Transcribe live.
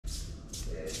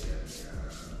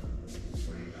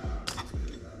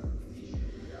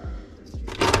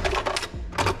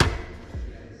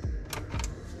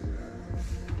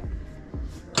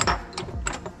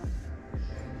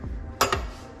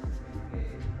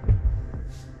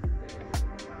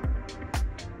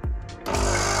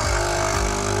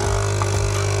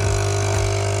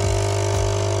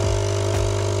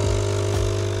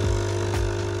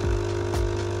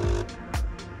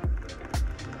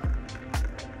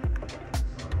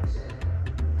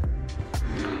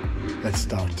let's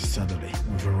start Saturday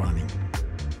with a running.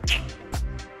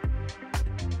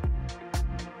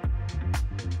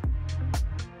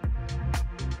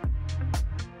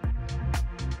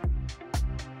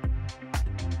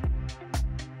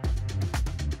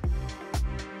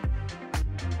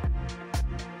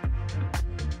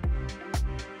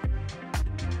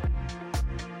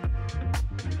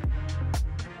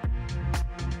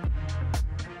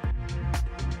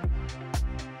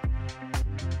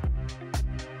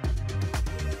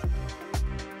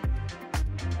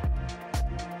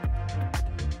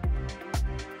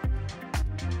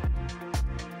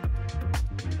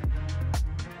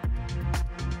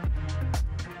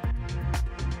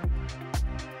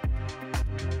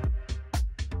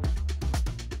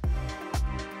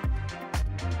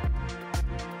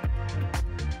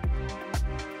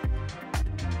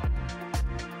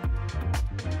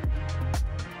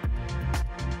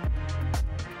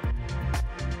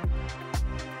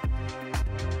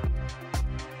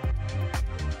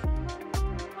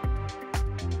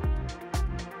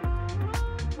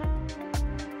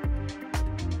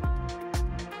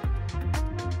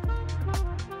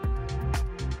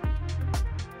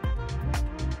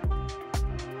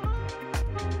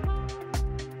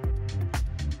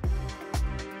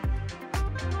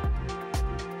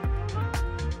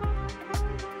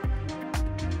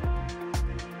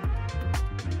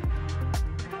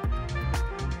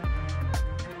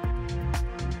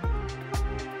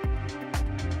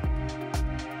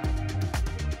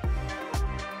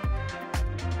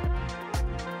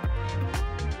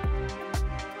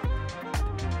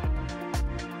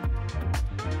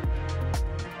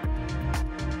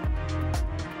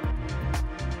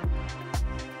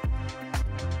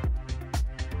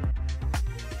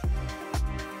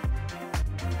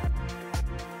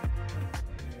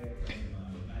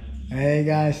 Hey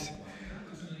guys,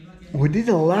 we did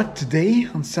a lot today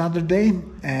on Saturday,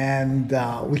 and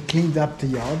we cleaned up the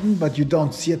garden, but you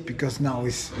don't see it because now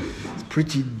it's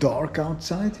pretty dark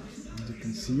outside. As you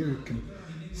can see here, you can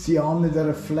see only the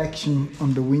reflection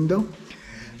on the window.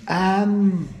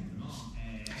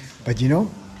 But you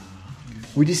know,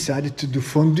 we decided to do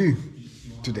fondue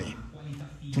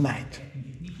tonight.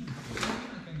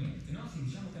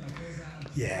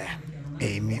 Yeah,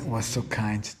 Amy was so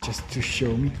kind just to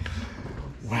show me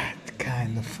what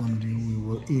kind of fondue we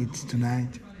will eat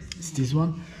tonight. It's this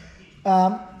one.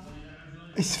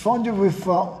 It's fondue with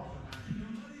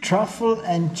truffle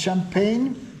and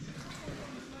champagne.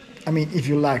 I mean, if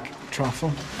you like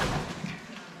truffle,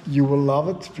 you will love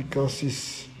it because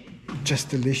it's just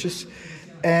delicious.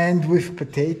 And with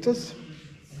potatoes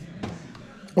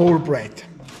or bread.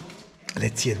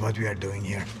 Let's see what we are doing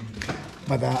here.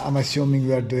 But I'm assuming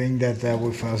we are doing that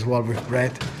with as well with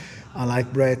bread. I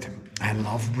like bread. I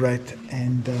love bread,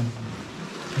 and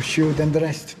for sure then the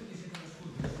rest.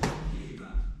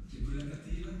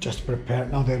 Just prepare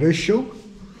now the ratio.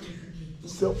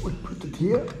 So we put it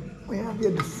here. We have here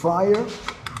the fire,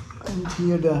 and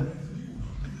here the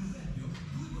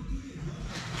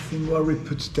thing where we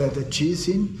put the cheese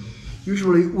in.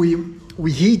 Usually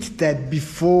we heat that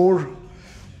before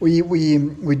we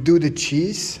do the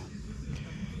cheese,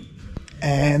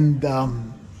 and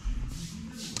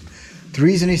the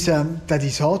reason is that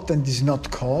it's hot and it's not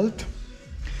cold.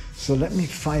 So let me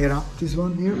fire up this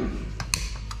one here.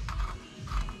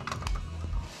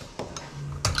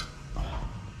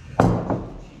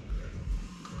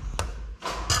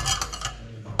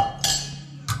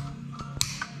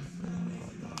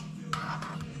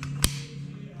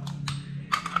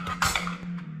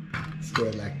 Let's do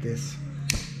it like this.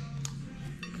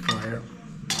 Fire.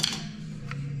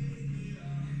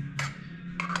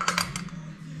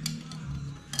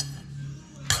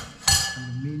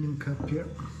 Aluminium cup here.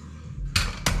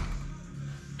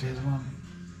 This one.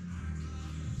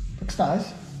 Looks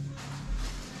nice.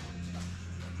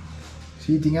 It's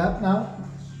heating up now.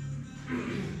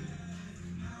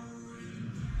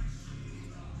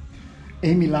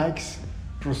 Amy likes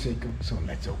Prosecco, so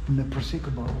let's open the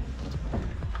Prosecco bottle.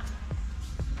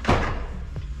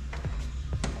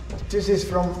 This is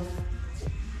from,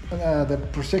 the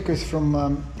Prosecco is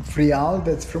from Frial,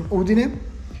 that's from Udine,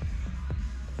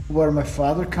 where my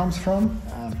father comes from.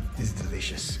 It's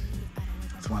delicious.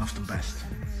 It's one of the best.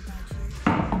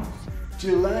 Do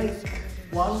you like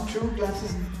 1-2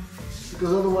 glasses?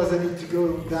 Because otherwise I need to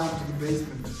go down to the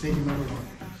basement to take another one.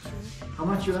 How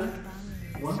much you like?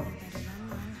 One?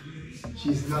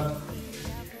 She's not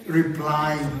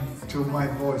replying to my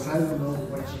voice. I don't know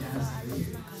what she has to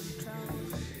do.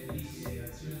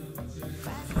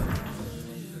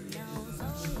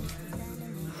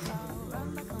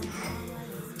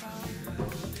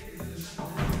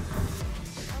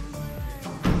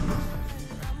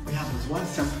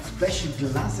 special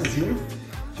glasses here.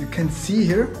 You can see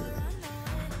here,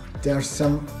 there are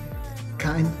some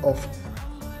kind of,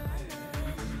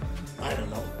 I don't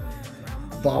know,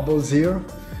 bubbles here,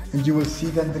 and you will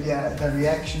see then the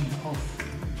reaction of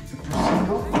the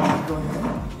prosecco going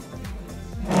on.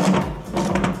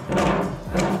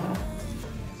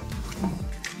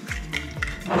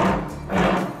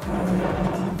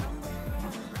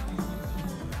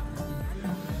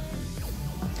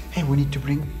 Hey, we need to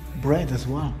bring bread as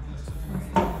well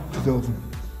to the oven.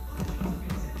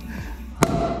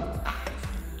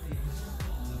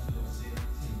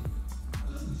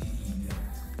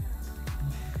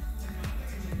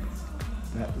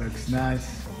 That looks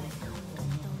nice.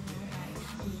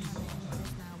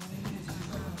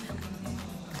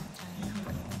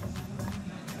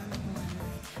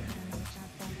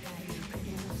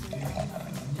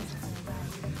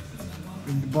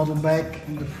 Bring the bottle back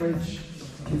in the fridge.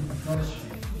 Keep it fresh.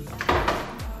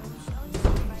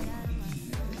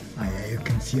 Ah yeah, you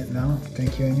can see it now.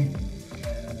 Thank you, Amy.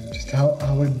 Just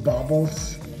how it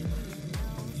bubbles.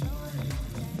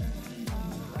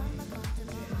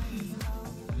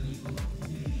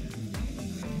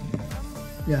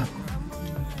 Yeah,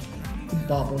 it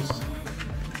bubbles.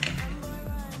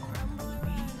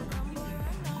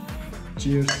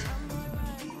 Cheers.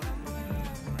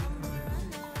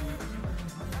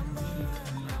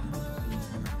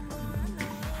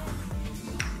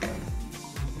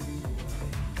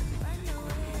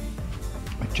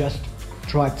 I just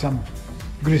tried some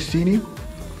grissini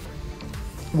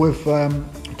with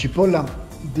cipolla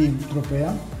di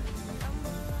Tropea.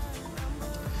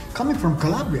 Coming from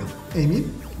Calabria. Amy,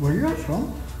 where you are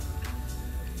from?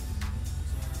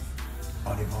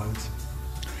 Olive oils.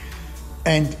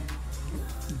 And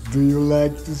do you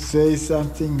like to say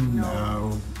something?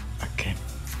 No. Okay.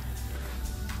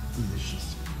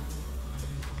 Delicious.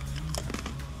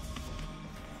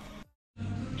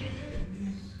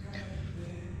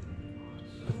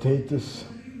 Potatoes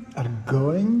are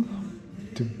going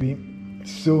to be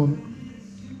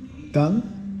soon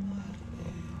done.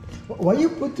 Why are you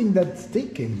putting that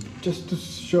stick in? Just to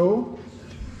show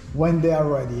when they are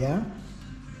ready, yeah?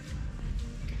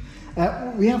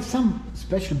 We have some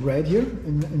special bread here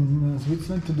in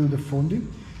Switzerland to do the fondue.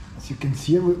 As you can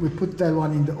see, we put that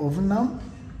one in the oven now.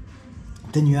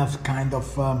 Then you have kind of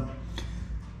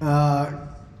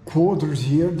quarters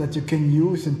here that you can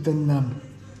use and then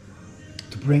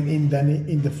to bring in then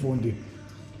in the fondue.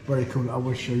 Very cool. I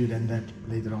will show you then that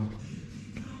later on.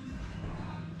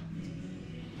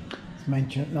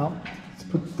 Mentioned now. Let's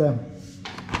put the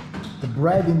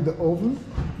bread in the oven.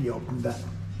 You open that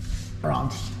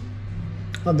around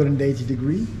 180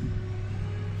 degrees.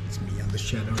 It's me on the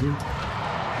shadow here.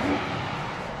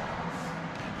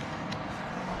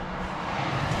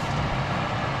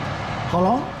 How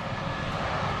long?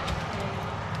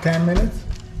 10 minutes.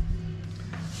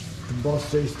 The boss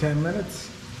says 10 minutes.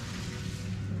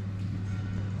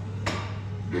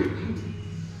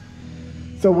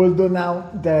 So we'll do now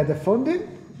the fondue.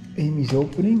 Amy's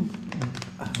opening.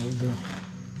 I will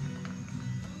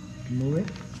move it.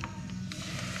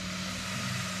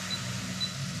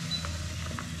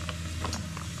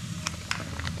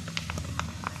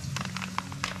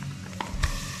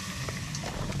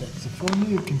 That's the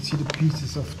fondue. You can see the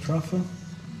pieces of truffle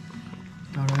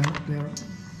around there.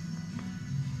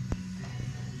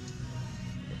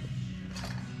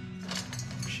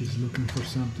 She's looking for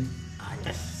something. Ah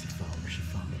yes. She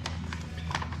found it.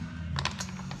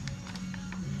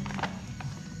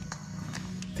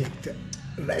 Take the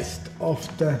rest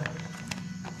of the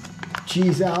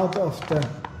cheese out of the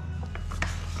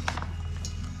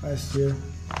ice here.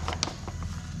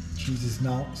 Cheese is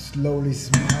now slowly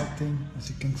smelting, as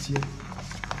you can see it.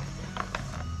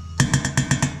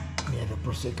 We have a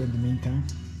prosecco in the meantime.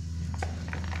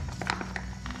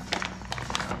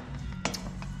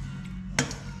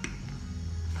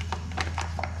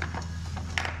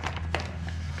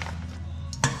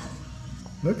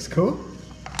 Looks cool.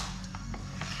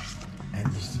 And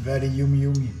it's very yummy.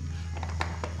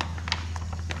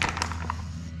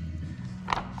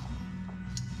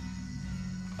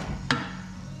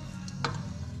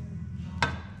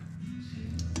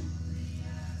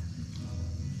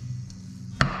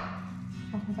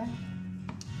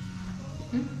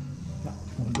 No,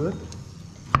 all good.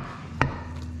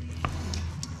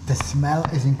 The smell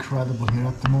is incredible here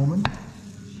at the moment.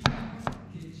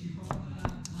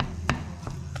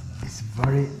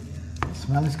 The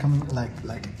smell is coming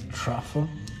like truffle.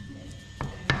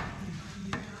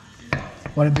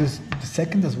 Want to do the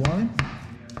second as well?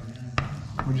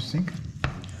 What do you think?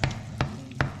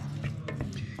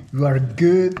 You are a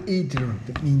good eater.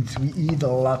 That means we eat a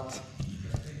lot.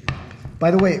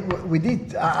 By the way,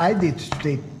 I did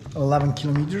today 11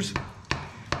 kilometers.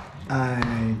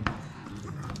 I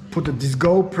put this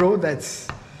GoPro that's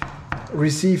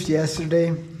received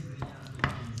yesterday,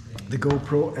 the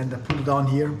GoPro, and I put it on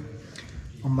here,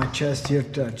 on my chest here,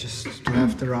 just to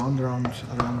have the around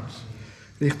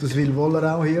Richtung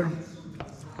Wilwollerau here,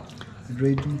 the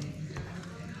region.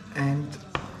 And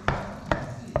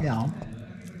yeah,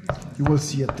 you will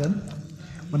see it then.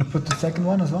 I'm gonna put the second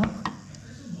one as well.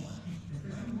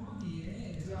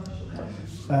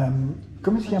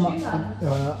 Come si chiama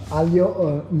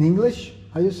aglio in English?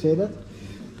 How you say that?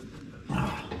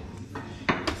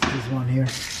 This one here.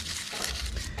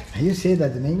 How you say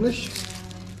that in English?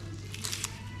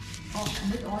 Oh,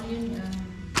 with onion.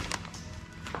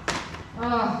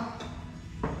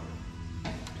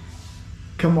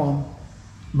 Come on,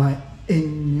 my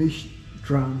English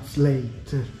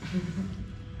translator.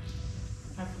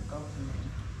 I forgot.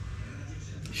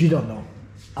 She don't know.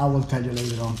 I will tell you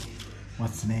later on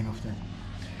what's the name of that.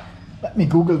 Let me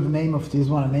Google the name of this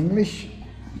one in English.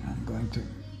 I'm going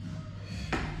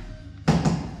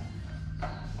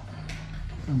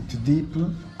to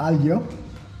deepen aglio.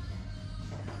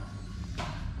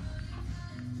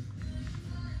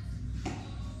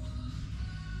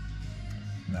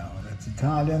 No, that's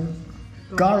Italian.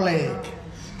 Garlic.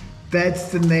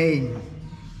 That's the name.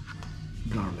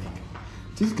 Garlic.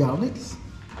 This garlic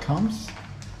comes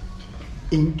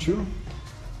into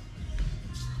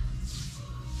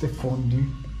the fondue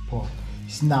pot.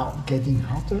 It's now getting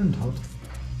hotter and hotter.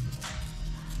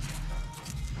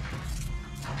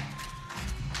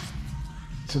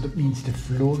 So that means the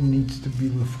floor needs to be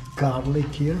with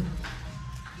garlic here.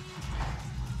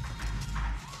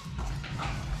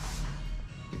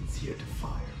 You can see the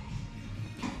fire.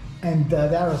 And there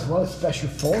are as well special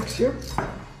forks here. Look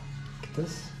at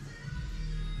this.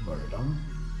 Well done.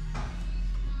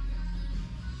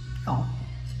 Oh.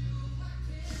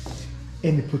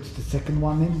 And he puts the second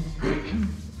one in.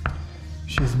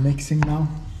 She's mixing now.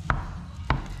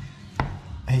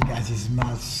 Hey guys, it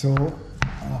smells so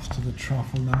after the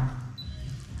truffle now.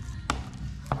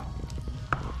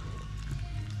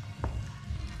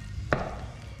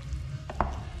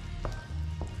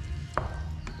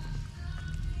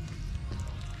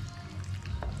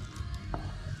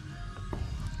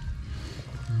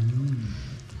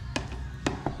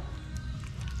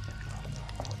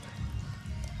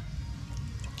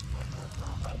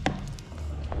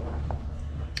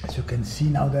 As you can see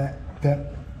now, the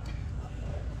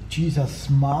cheese has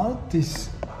smelt, is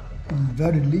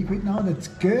very liquid now, that's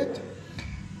good.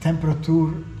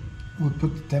 Temperature, we'll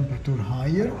put the temperature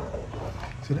higher.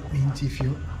 So that means if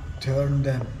you turn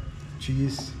the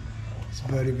cheese, it's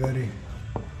very, very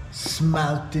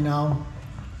smelty now.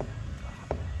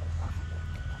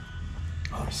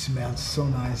 Oh, it smells so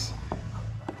nice.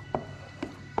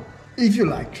 If you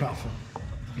like truffle.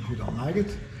 If you don't like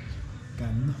it,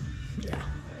 then yeah.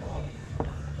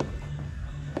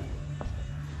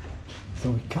 So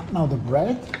we cut now the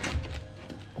bread.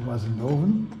 It was in the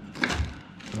oven.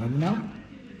 Ready now.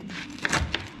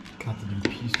 Cut it in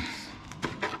pieces.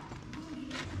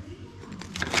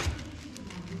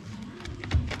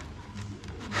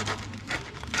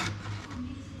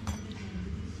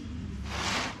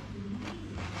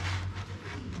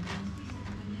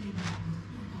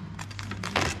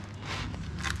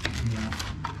 Yeah,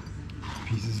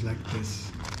 pieces like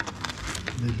this,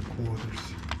 little quarters.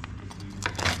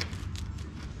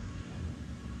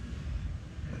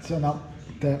 So now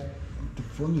the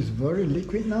fondue is very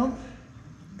liquid now,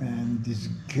 and it's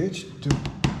good to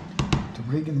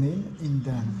bring it in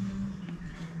the.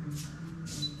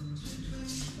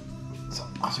 So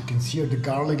as you can see here, the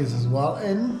garlic is as well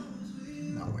in.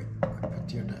 Now wait, I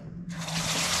put here the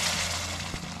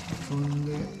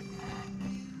fondue.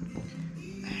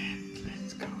 And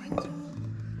let's go into.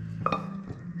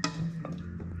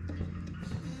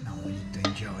 Now we need to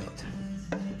enjoy it.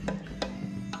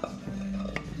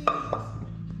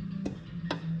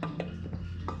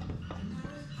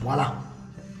 Voila!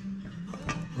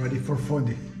 Ready for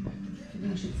fondue.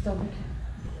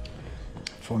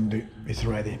 Fondue is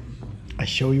ready. I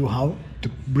show you how to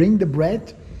bring the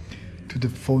bread to the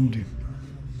fondue.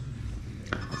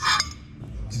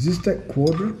 This is the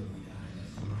quarter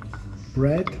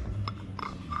bread,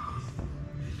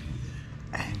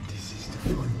 and this is the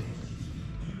fondue.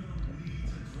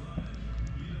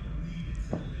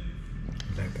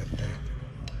 Look at that.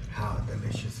 How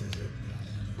delicious is it?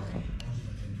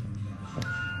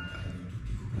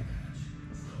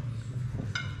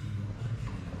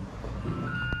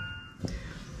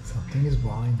 Something is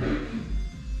boiling.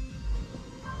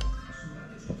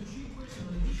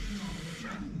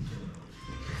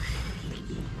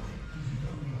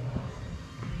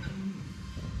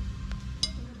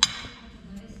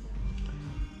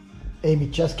 Amy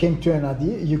just came to an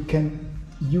idea. You can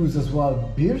use as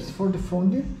well beers for the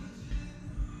fondue.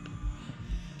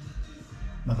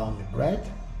 Not only bread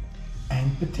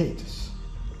and potatoes.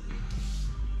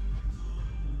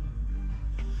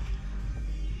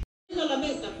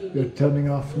 You're turning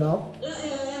off now.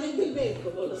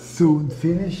 Soon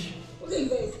finish.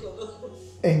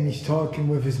 Amy's talking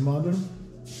with his mother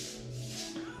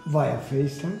via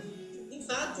FaceTime.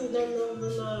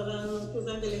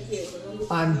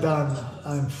 I'm done.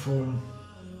 I'm full.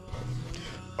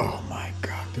 Oh my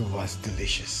God, it was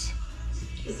delicious.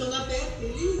 Sono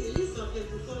aperti lì sono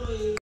aperti solo